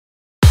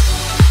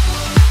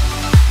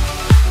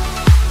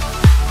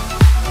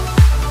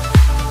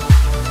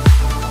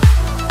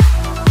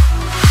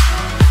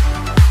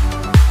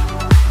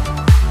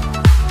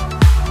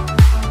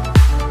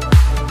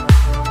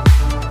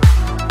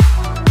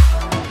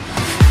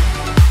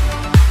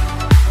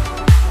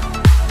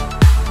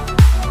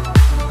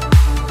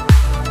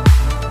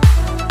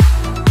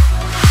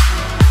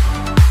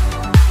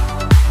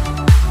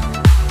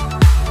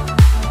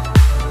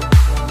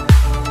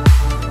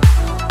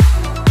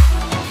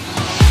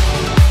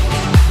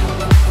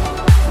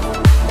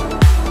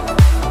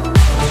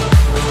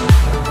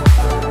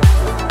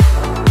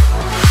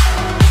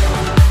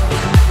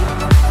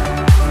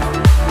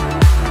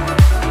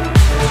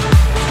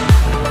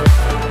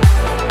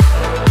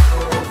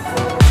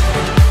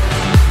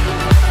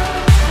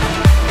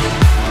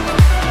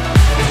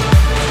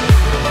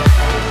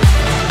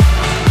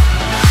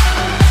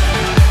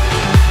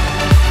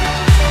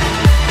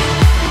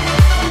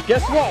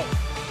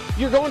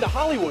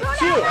Hollywood,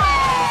 too.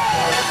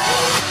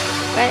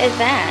 What is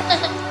that?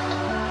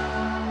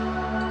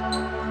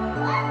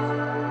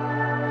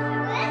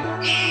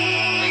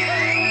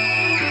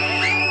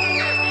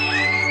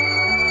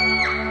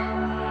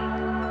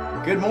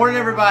 Good morning,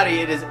 everybody.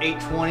 It is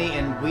 8:20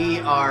 and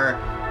we are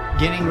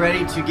getting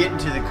ready to get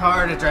into the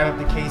car to drive up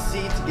to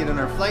KC to get on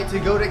our flight to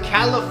go to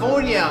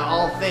California,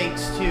 all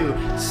thanks to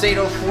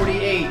Sato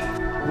 48.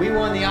 We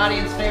won the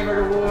audience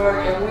favorite award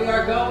and we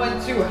are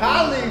going to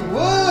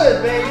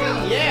Hollywood,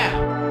 baby.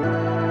 Yeah.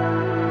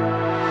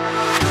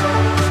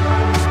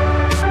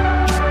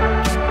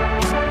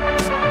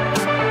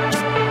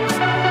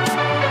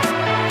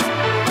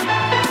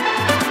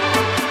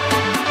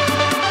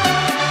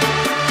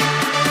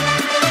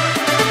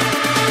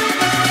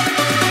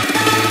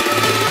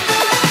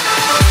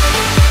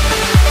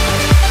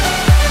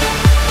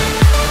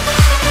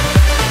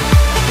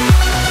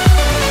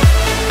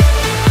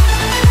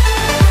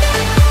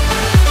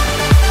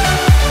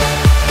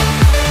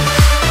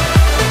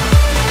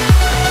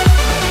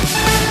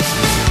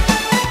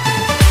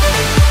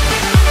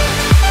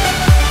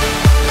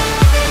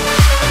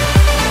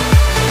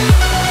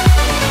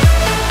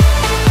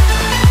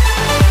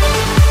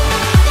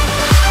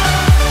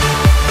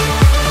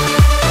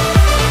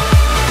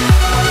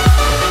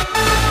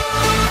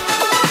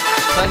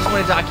 I just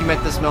want to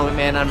document this moment,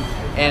 man.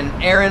 And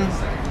Aaron,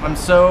 I'm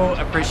so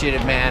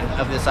appreciative, man,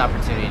 of this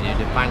opportunity, dude,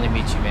 to finally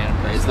meet you,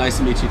 man. It's nice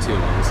to meet you too.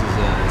 This is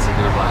a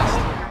good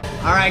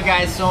blast. All right,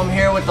 guys. So I'm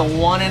here with the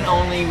one and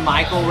only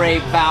Michael Ray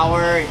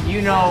Bauer.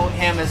 You know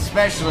him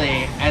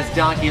especially as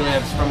Donkey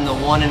Lips from the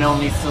one and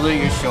only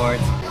Salute Your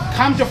Shorts.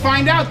 Come to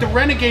find out, the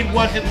Renegade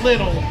wasn't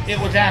little. It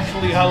was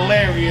actually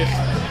hilarious,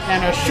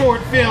 and a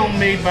short film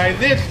made by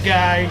this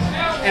guy,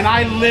 and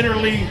I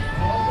literally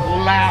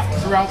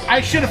laughed throughout.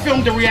 I should have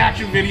filmed a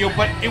reaction video,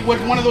 but it was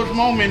one of those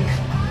moments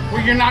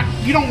where you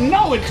don't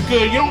know it's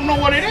good, you don't know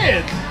what it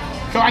is.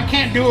 So I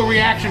can't do a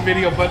reaction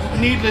video, but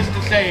needless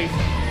to say,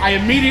 I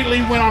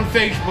immediately went on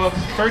Facebook,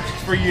 searched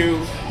for you,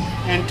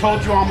 and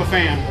told you I'm a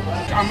fan.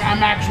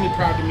 I'm actually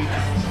proud to meet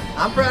you.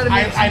 I'm proud to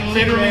meet you. I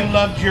literally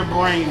loved your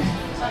brain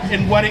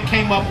and what it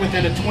came up with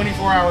in a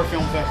 24-hour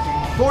film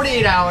festival.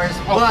 48 hours,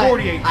 oh, but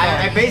 48,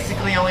 I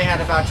basically only had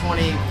about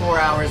 24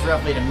 hours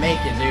roughly to make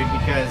it, dude,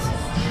 because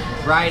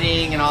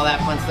writing and all that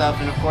fun stuff,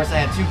 and of course I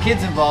had 2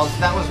 kids involved,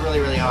 so that was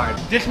really, really hard.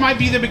 This might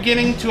be the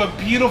beginning to a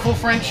beautiful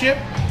friendship.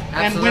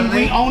 Absolutely. And when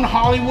we own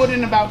Hollywood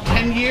in about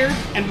 10 years,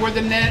 and we're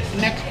the next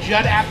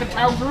Judd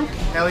Apatow group,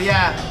 hell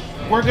yeah.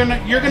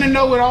 You're gonna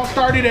know it all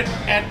started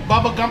at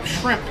Bubba Gump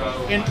Shrimp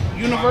in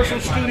Universal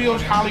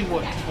Studios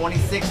Hollywood.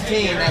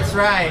 2016, that's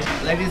right.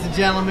 Ladies and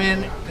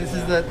gentlemen, this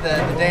is the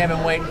day I've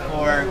been waiting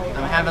for.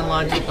 I'm having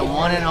lunch with the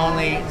one and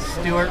only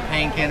Stuart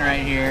Pankin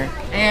right here.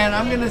 And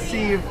I'm gonna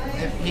see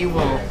if he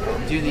will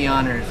do the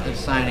honors of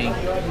signing.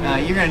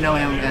 You're gonna know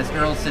him as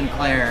Earl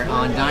Sinclair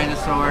on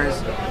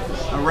Dinosaurs,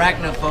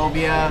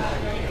 Arachnophobia.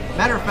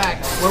 Matter of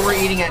fact, where we're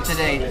eating at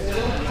today,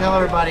 tell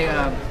everybody.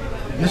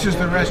 This is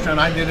the restaurant.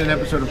 I did an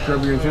episode of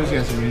Curb Your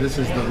Enthusiasm, and this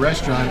is the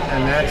restaurant,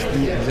 and that's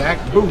the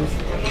exact booth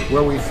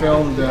where we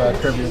filmed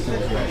Curb Your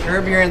Enthusiasm.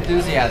 Curb Your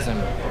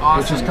Enthusiasm. Awesome.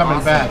 Which is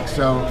coming back.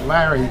 So,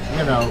 Larry,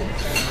 you know.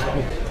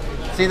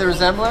 See the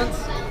resemblance?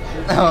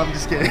 No, I'm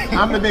just kidding.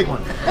 I'm the big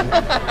one.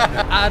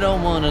 I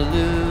don't want to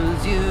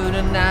lose you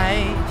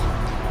tonight.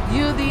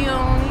 You're the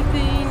only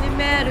thing that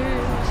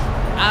matters.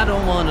 I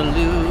don't want to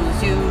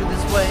lose you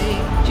this way.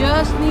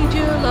 Just need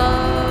your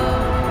love.